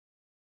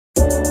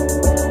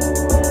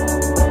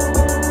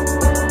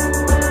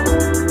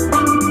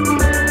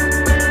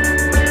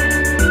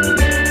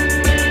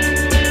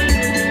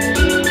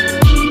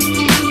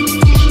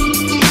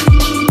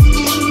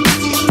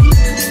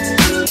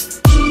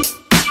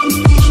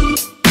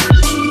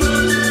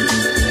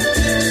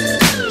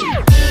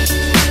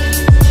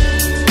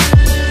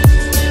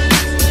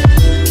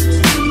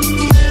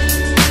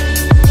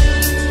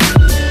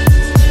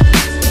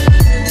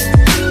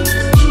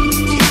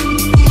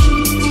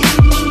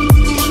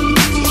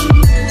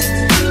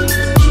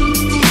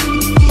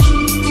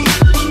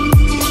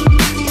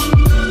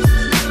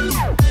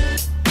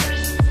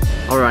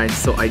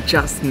I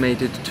just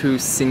made it to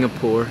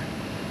Singapore.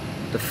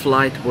 The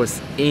flight was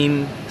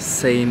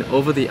insane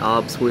over the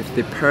Alps with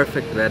the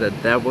perfect weather.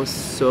 That was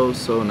so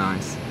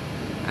nice.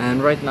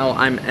 And right now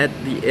I'm at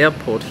the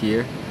airport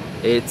here.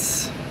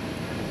 It's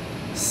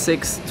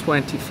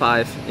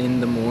 6:25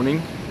 in the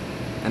morning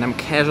and I'm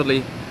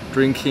casually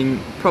drinking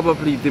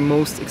probably the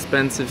most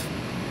expensive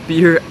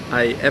beer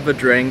I ever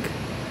drank,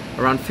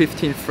 around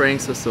 15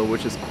 francs or so,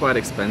 which is quite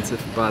expensive,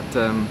 but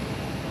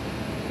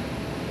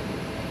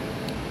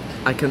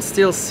I can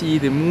still see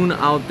the moon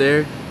out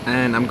there,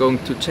 and I'm going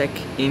to check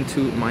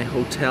into my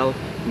hotel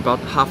in about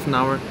half an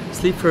hour,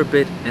 sleep for a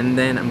bit, and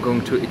then I'm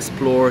going to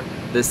explore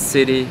the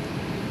city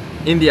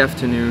in the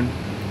afternoon.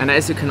 And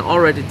as you can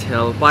already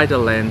tell by the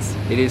lens,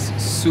 it is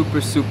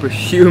super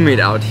humid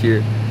out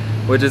here,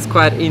 which is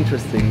quite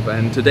interesting.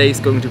 And today is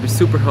going to be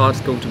super hot,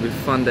 it's going to be a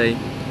fun day.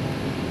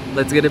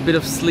 Let's get a bit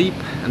of sleep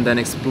and then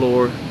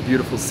explore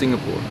beautiful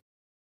Singapore.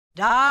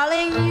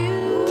 Darling, you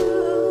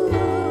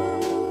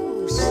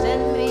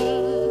send me,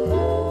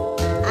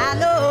 I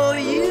know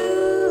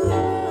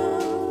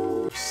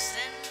you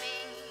send me.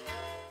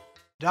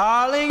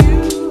 Darling, you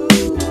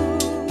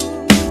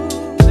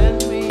send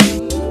me,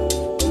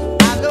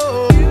 I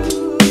know you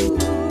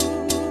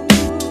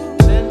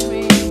send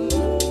me.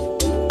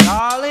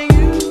 Darling,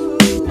 you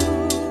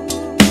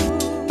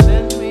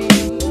send me,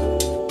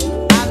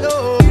 I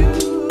know you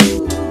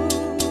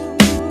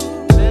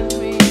send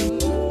me.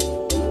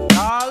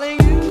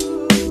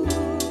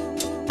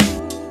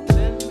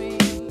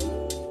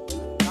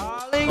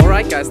 Darling,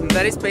 Alright guys, and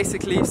that is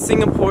basically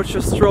Singapore,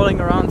 just strolling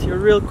around here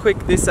real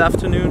quick this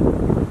afternoon.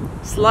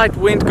 Slight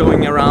wind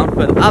going around,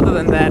 but other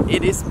than that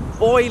it is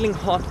boiling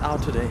hot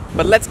out today.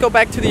 But let's go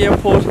back to the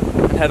airport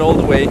and head all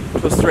the way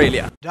to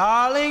Australia.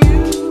 darling,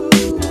 you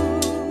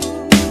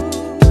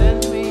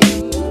send me,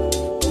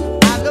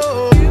 I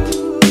know you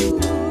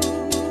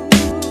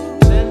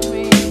send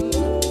me.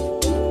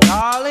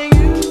 Darling,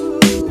 you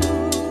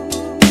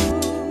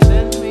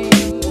send me,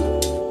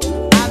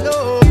 I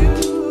know you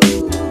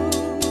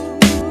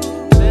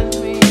send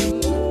me.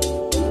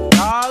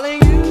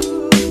 Darling, you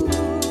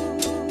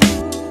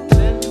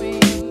send me,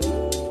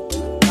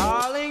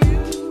 darling,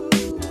 you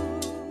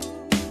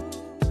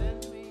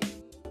send me.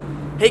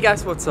 Hey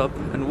guys, what's up?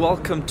 And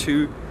welcome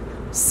to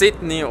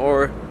Sydney,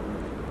 or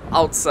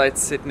outside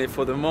Sydney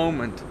for the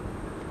moment.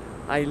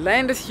 I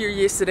landed here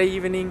yesterday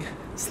evening,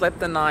 slept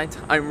the night.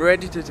 I'm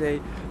ready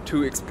today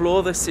to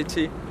explore the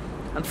city.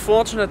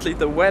 Unfortunately,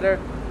 the weather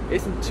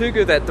isn't too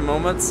good at the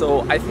moment,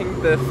 so I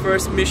think the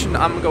first mission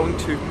I'm going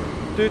to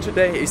do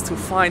today is to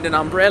find an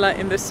umbrella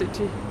in the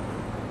city.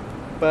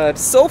 But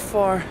so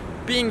far,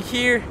 being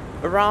here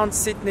around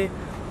Sydney,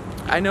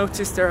 I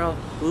noticed there are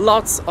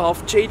lots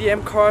of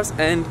JDM cars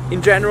and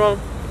in general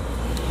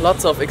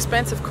lots of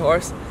expensive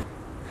cars.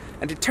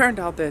 And it turned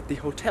out that the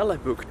hotel I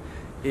booked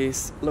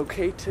is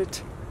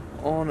located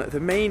on the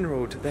main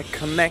road that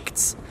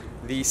connects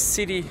the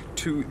city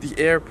to the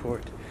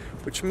airport,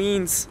 which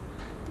means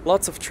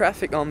lots of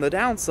traffic on the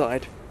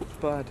downside,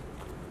 but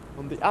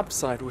on the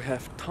upside we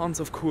have tons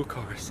of cool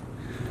cars.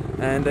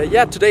 And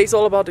yeah, today is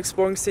all about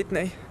exploring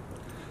Sydney.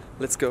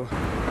 Let's go.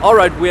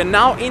 Alright, we are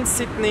now in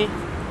Sydney.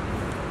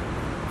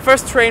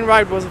 First train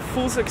ride was a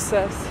full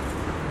success.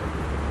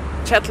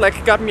 Jet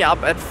lag got me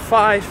up at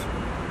 5,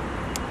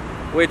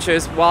 which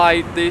is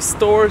why the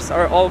stores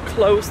are all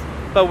closed.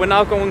 But we're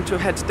now going to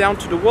head down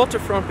to the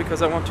waterfront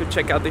because I want to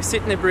check out the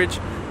Sydney Bridge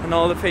and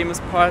all the famous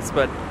parts,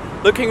 but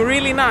looking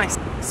really nice.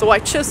 So I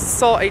just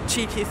saw a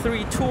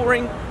GT3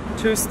 touring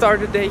to start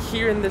the day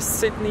here in the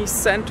Sydney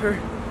centre.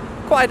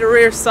 Quite a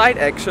rare sight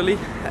actually,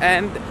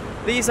 and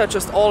these are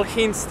just all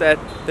hints that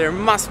there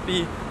must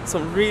be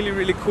some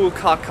really cool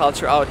car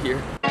culture out here.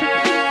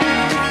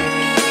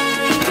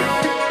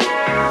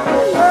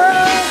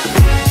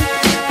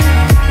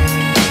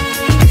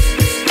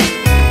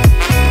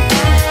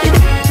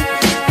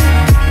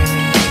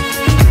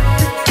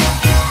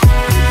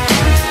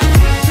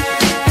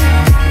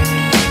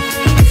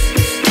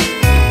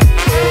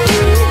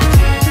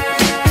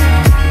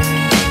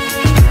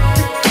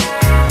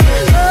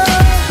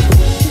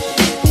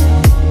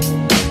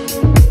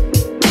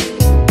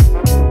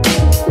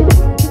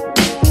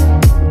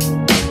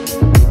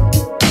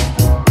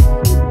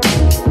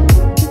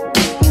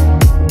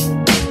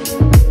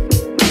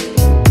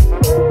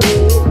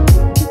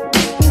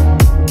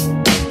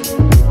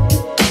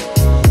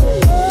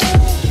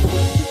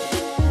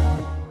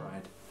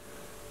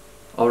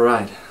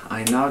 Alright,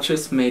 I now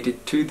just made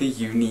it to the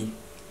uni.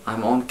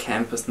 I'm on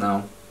campus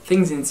now.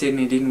 Things in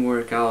Sydney didn't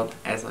work out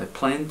as I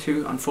planned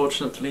to,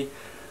 unfortunately.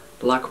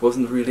 Luck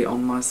wasn't really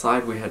on my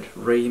side, we had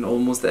rain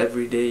almost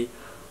every day.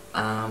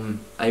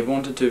 I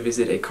wanted to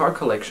visit a car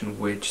collection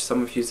which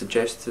some of you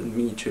suggested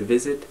me to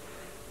visit.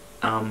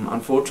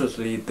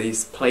 Unfortunately,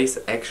 this place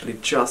actually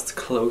just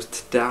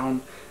closed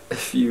down a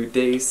few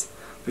days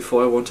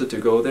before I wanted to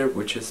go there,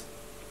 which is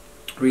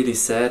really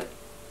sad.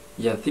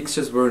 Yeah, things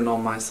just weren't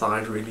on my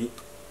side really.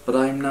 But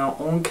I'm now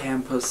on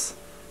campus.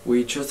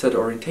 We just had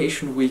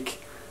orientation week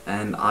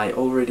and I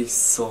already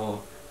saw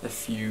a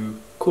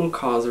few cool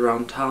cars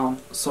around town.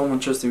 Someone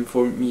just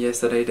informed me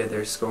yesterday that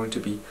there's going to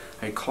be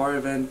a car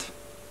event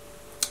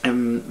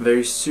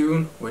very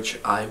soon, which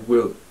I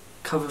will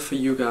cover for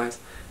you guys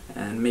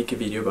and make a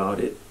video about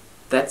it.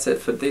 That's it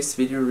for this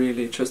video,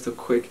 really just a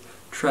quick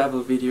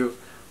travel video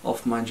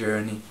of my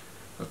journey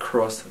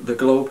across the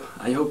globe.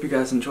 I hope you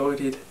guys enjoyed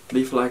it.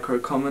 Leave a like or a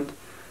comment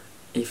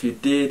if you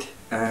did,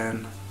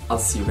 and I'll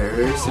see you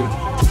very, very soon.